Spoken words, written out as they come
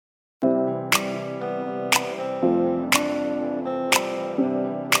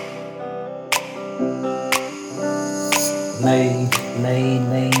नई नई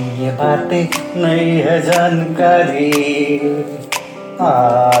नई ये बातें नई है जानकारी, आ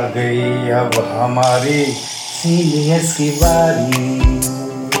गई अब हमारी सीनियर्स की बारी।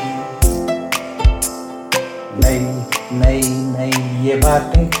 नई नई नई ये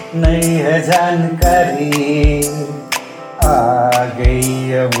बातें नई है जानकारी, आ गई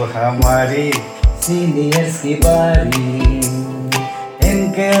अब हमारी सीनियर्स की बारी।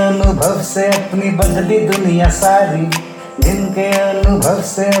 इनके अनुभव से अपनी बदली दुनिया सारी, इनके अनुभव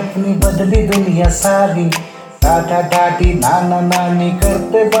से अपनी बदली दुनिया सारी। टाटा टाटी नाना नानी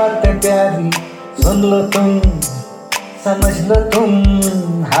करते बातें प्यारी। सुन लो तुम, समझ लो तुम,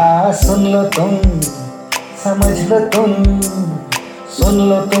 हाँ सुन लो तुम, समझ लो तुम, सुन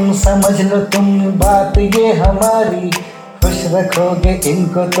लो तुम, समझ लो तुम, बात ये हमारी। खुश रखोगे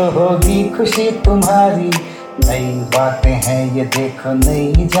इनको तो होगी खुशी तुम्हारी। नई बातें हैं ये देखो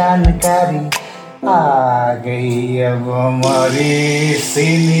नई जानकारी, आ गई अब हमारी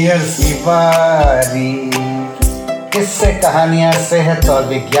सीनियर्स की बारी। किस्से कहानियां सेहत और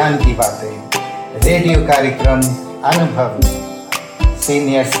विज्ञान की बातें, रेडियो कार्यक्रम अनुभव,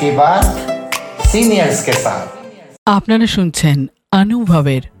 सीनियर्स की बात सीनियर्स के साथ। আপনারা শুনছেন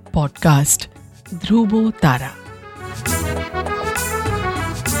অনুভবের পডকাস্ট ধ্রুব তারা।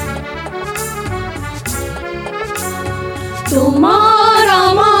 তোমার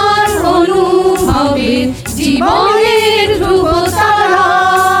আমার অনুভবের জীবনের ধ্রুব তারা,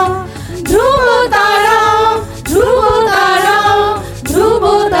 ধ্রুব তারা, ধ্রুব তারা, ধ্রুব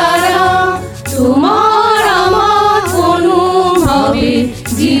তারা। তোমার আমার অনুভবের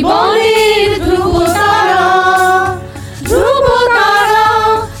জীবনের ধ্রুব তারা, ধ্রুব তারা,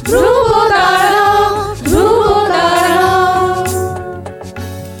 ধ্রুব তারা, ধ্রুব তারা।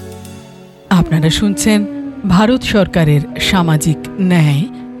 আপনারা শুনছেন ভারত সরকারের সামাজিক ন্যায়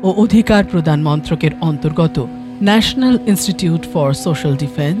ও অধিকার প্রদান মন্ত্রকের অন্তর্গত National Institute for Social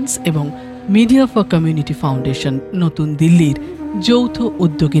Defence এবং মিডিয়া ফর কমিউনিটি ফাউন্ডেশন নতুন দিল্লির যৌথ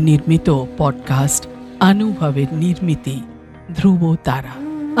উদ্যোগে নির্মিত পডকাস্ট অনুভবের নির্মিতি ধ্রুব তারা।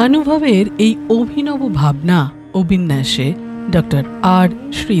 অনুভবের এই অভিনব ভাবনা ও বিন্যাসে ডক্টর আর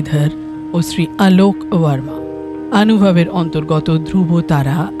শ্রীধর ও শ্রী আলোক ওয়ার্মা। অনুভবের অন্তর্গত ধ্রুব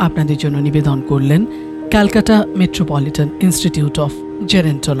তারা আপনাদের জন্য নিবেদন করলেন Calcutta metropolitan institute of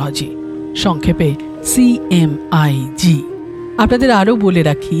gerontology, সংক্ষেপে CMIG। আপনাদের আরও বলে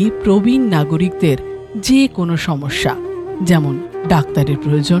রাখি, প্রবীণ নাগরিকদের যে কোনো সমস্যা, যেমন ডাক্তারের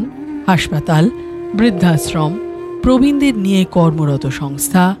প্রয়োজন, হাসপাতাল, বৃদ্ধাশ্রম, প্রবীণদের নিয়ে কর্মরত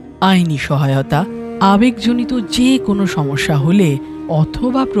সংস্থা, আইনি সহায়তা, আবেগজনিত যে কোনো সমস্যা হলে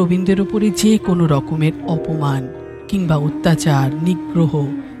অথবা প্রবীণদের উপরে যে কোনো রকমের অপমান কিংবা অত্যাচার, নিগ্রহ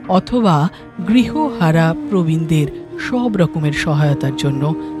অথবা গৃহহারা প্রবীণদের সব রকমের সহায়তার জন্য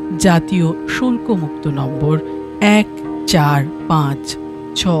জাতীয় শুল্কমুক্ত নম্বর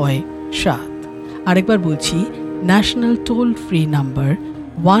 145667। আরেকবার বলছি, ন্যাশনাল টোল ফ্রি নাম্বার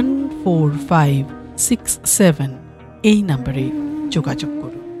 14567, এই নম্বরে যোগাযোগ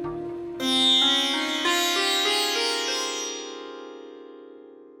করুন।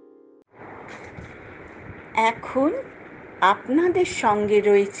 এখন আপনাদের সঙ্গে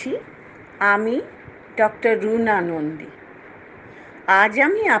রয়েছি আমি, ডক্টর রুনা নন্দী। আজ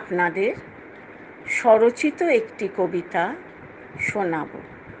আমি আপনাদের স্বরচিত একটি কবিতা শোনাব।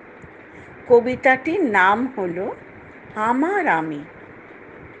 কবিতাটির নাম হলো আমার আমি।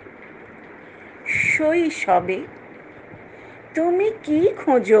 শৈশবে তুমি কি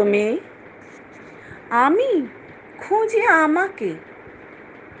খোঁজো মেয়ে, আমি খুঁজি আমাকে।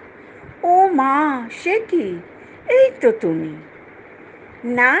 ও মা, সে কি, এই তো তুমি।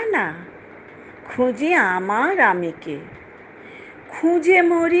 না না, খুঁজি আমার আমিকে। খুঁজে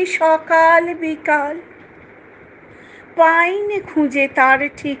মরি সকাল বিকাল, পাইনি খুঁজে তার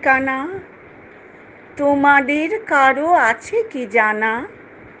ঠিকানা। তোমাদের কারো আছে কি জানা?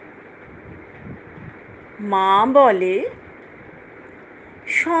 মা বলে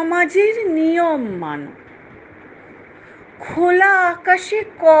সমাজের নিয়ম মানো। খোলা আকাশে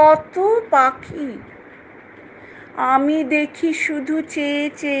কত পাখি, আমি দেখি শুধু চেয়ে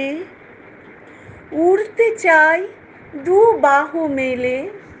চেয়ে। উড়তে চাই দু বাহু মেলে।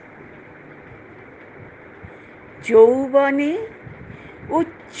 যৌবনে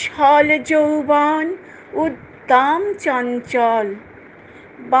উচ্ছল যৌবন, উদ্দাম চঞ্চল,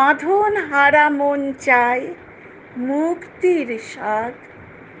 বাঁধন হারা মন চায় মুক্তির স্বাদ।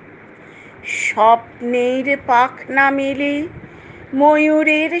 স্বপ্নের পাখনা মেলে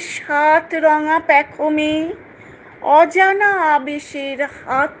ময়ূরের 7 রঙা পেখমে, অজানা আবেশের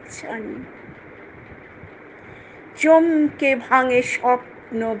হাতছানি। চমকে ভাঙে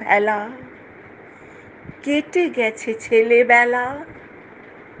স্বপ্ন ভেলা, কেটে গেছে ছেলেবেলা।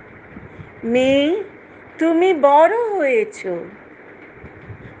 মেয়ে, তুমি বড় হয়েছ,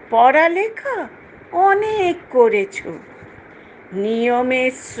 পড়ালেখা অনেক করেছ,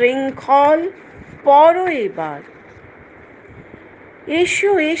 নিয়মে শৃঙ্খল পড়ো এবার।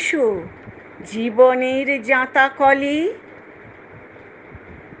 এসো এসো জীবনের জাঁতাকলে,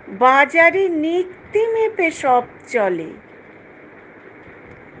 বাজারে নিত্যি মেপে সব চলে।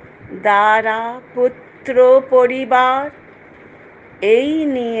 দ্বারা পুত্র পরিবার এই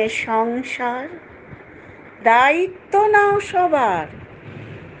নিয়ে সংসার, দায়িত্ব নাও সবার,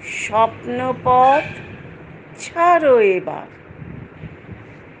 স্বপ্নপথ ছাড়ো এবার।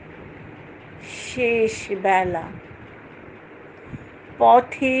 শেষ বেলা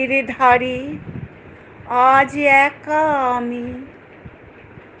পথের ধারে আজ একা আমি,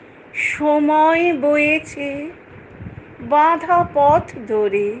 সময় বয়েছে বাঁধা পথ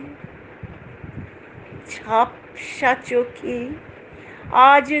ধরে। ঝাপসা চোখে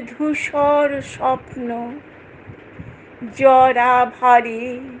আজ ধূসর স্বপ্ন, জরা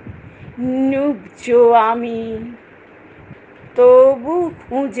ভারী নুব্জ আমি, তবু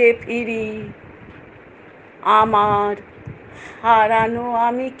খুঁজে ফিরি আমার হারানো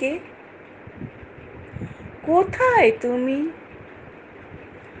আমিকে। কোথায় তুমি?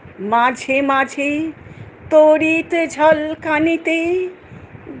 মাঝে মাঝে তড়িৎ ঝলকানিতে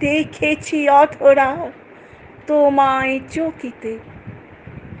দেখেছি অধরা তোমায় চকিতে।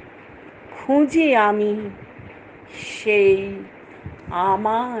 খুঁজি আমি সেই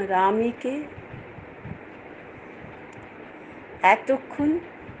আমার আমিকে। এতক্ষণ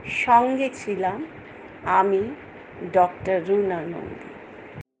সঙ্গে ছিলাম আমি, ডক্টর রুনা নন্দী।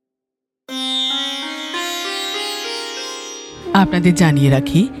 আপনাদের জানিয়ে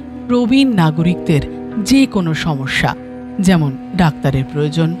রাখি, প্রবীণ নাগরিকদের যে কোনো সমস্যা, যেমন ডাক্তারের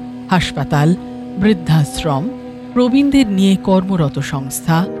প্রয়োজন, হাসপাতাল, বৃদ্ধাশ্রম, প্রবীণদের নিয়ে কর্মরত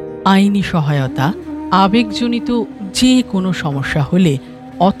সংস্থা, আইনি সহায়তা, আবেগজনিত যে কোনো সমস্যা হলে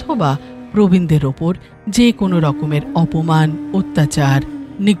অথবা প্রবীণদের ওপর যে কোনো রকমের অপমান, অত্যাচার,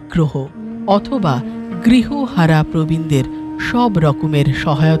 নিগ্রহ অথবা গৃহহারা প্রবীণদের সব রকমের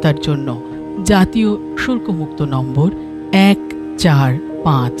সহায়তার জন্য জাতীয় শুল্কমুক্ত নম্বর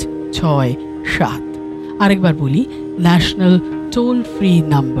 145667। আরেকবার বলি, ন্যাশনাল টোল ফ্রি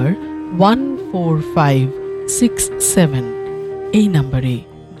নাম্বার 14567। এই নম্বরে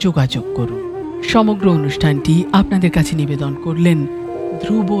যোগাযোগ করুন। সমগ্র অনুষ্ঠানটি আপনাদের কাছে নিবেদন করলেন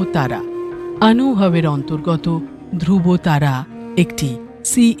ধ্রুব তারা। অনুভবের অন্তর্গত ধ্রুব তারা একটি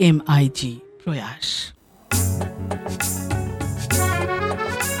CMIG প্রয়াস।